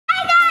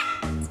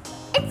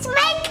It's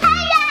my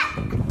kayak!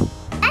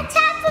 Let's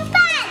have some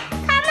fun!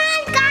 Come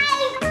on,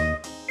 guys!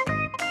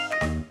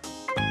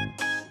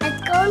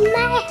 Let's go in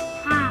my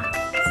house.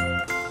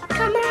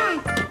 Come on.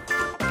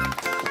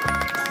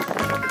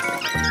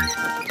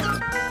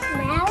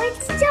 Now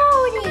it's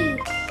Jody.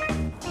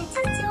 It's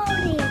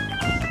Jody.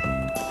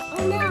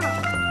 Oh no.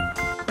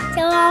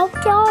 So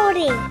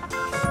Jody.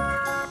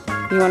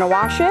 You want to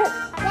wash it?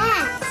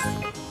 Yes.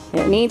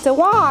 It needs a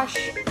wash.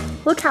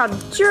 Look how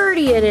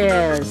dirty it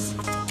is.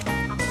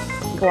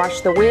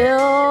 Wash the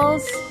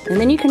wheels, and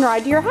then you can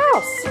ride to your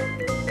house.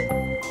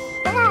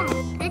 Yeah,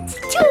 let's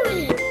do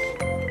it.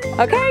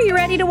 Okay, you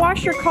ready to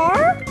wash your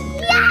car?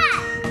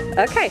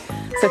 Yeah. Okay,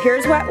 so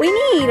here's what we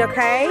need,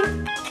 okay?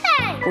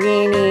 Okay.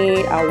 We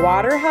need a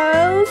water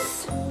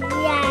hose.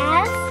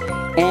 Yes.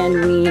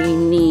 And we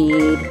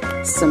need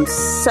some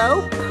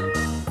soap.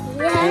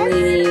 Yes. And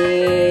we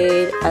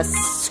need a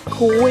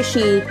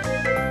squishy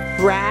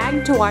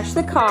rag to wash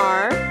the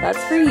car.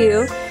 That's for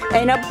you.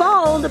 And a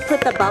bowl to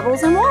put the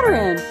bubbles and water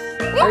in.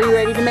 Yes. Are you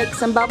ready to make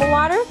some bubble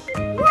water?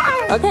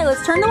 Yes. Okay,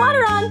 let's turn the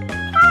water on.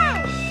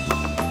 Yes.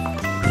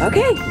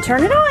 Okay,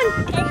 turn it on.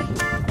 Okay.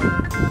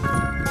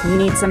 You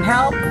need some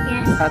help?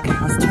 Yes. Okay,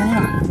 let's turn it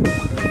on.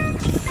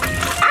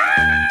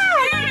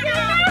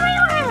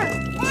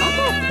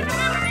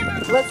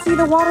 Okay. Let's see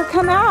the water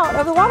come out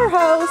of the water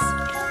hose.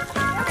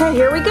 Okay,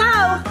 here we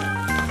go.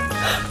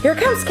 Here it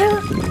comes,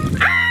 Kayla.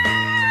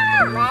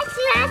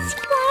 Let's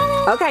go.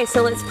 Okay,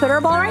 so let's put our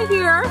bowl right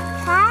here.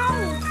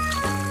 Okay.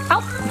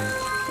 Oh,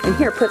 and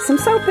here, put some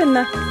soap in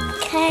the,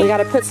 Okay. we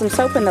gotta put some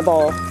soap in the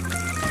bowl.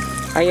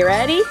 Are you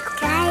ready?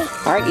 Okay.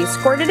 All right, you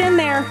squirt it in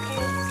there.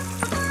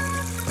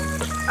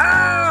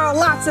 Oh,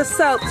 lots of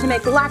soap to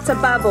make lots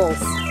of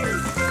bubbles.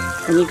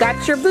 And you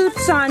got your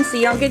boots on so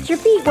you don't get your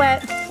feet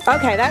wet.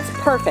 Okay, that's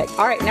perfect.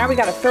 All right, now we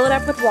gotta fill it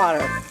up with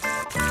water.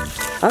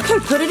 Okay,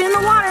 put it in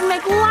the water and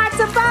make lots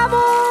of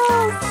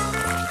bubbles.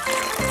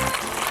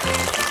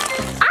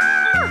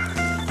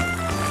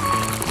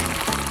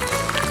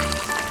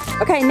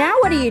 Okay, now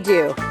what do you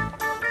do?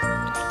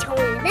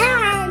 Turn it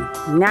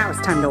on. Now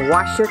it's time to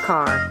wash your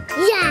car.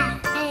 Yeah.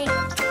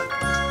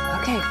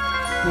 Okay,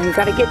 now you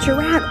gotta get your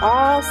rag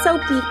all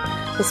soapy.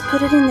 Just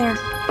put it in there.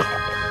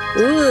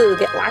 Ooh,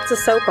 get lots of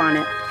soap on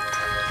it.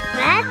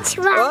 That's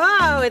right.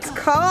 Whoa, it's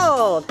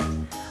cold.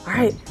 All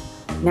right,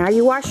 now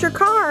you wash your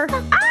car.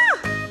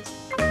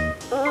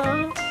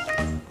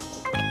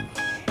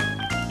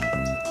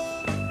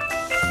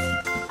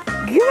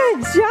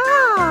 Good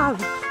job.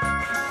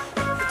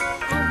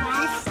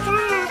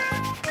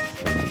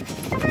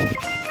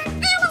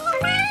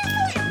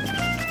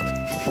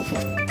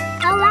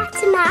 I wash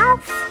the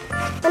mouth,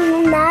 and the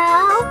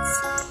nose,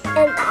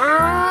 and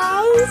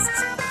eyes.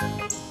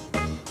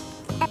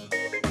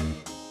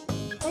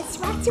 Let's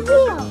watch the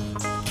wheel.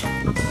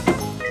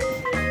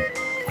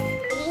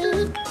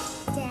 Eat,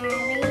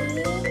 Daddy.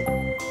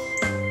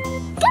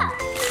 Go!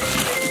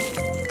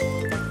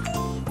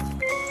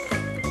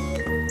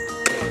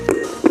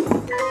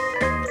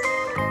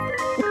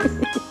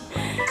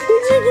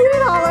 Did you get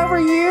it all over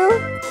you?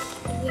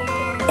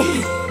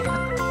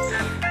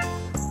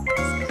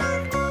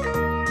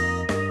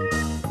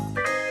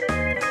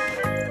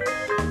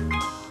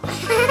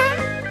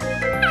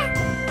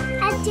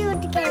 Let's do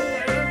it again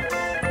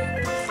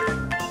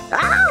now.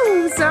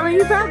 Ow, so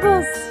many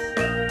bubbles.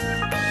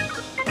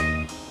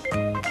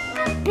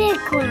 A big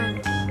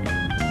one.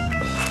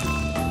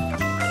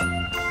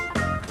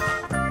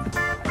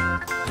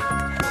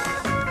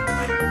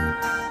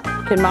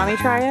 Can mommy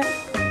try it?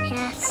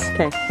 Yes.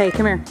 Okay, hey,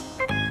 come here.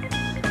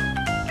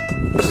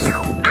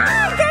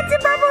 Ah, got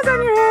some bubbles on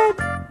your head.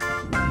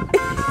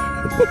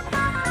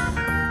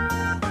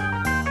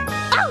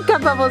 Oh,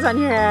 got bubbles on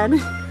your head.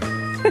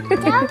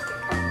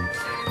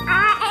 I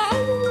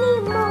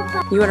need more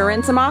bubbles. You want to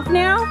rinse them off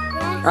now?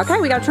 Yes. Okay,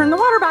 we gotta turn the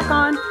water back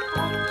on.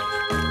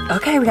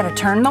 Okay, we gotta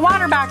turn the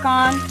water back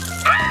on.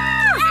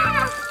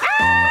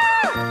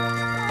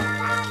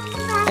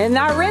 And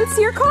now rinse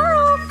your car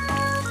off.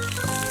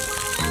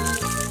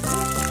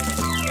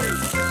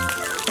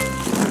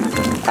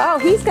 Oh,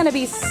 he's gonna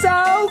be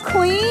so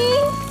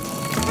clean.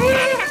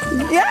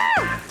 Yeah.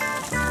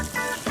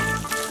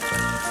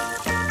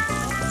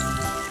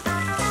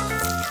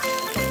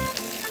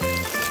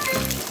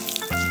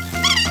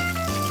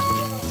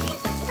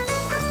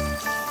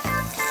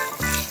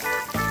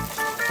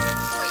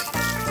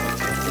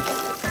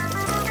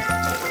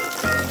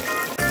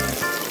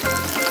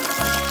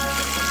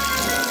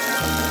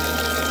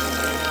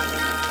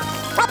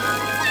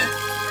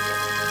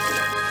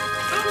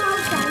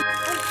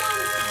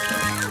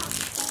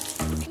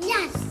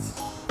 Yes.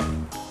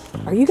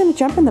 Are you gonna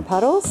jump in the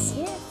puddles?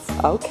 Yes.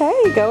 Okay,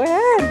 go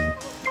ahead.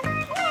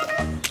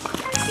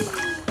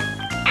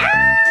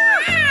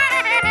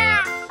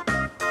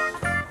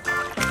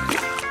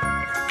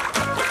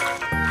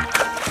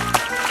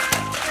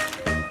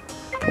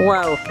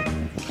 Whoa.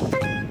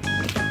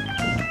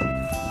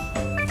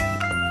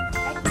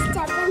 Let's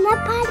jump in the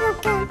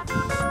puddle.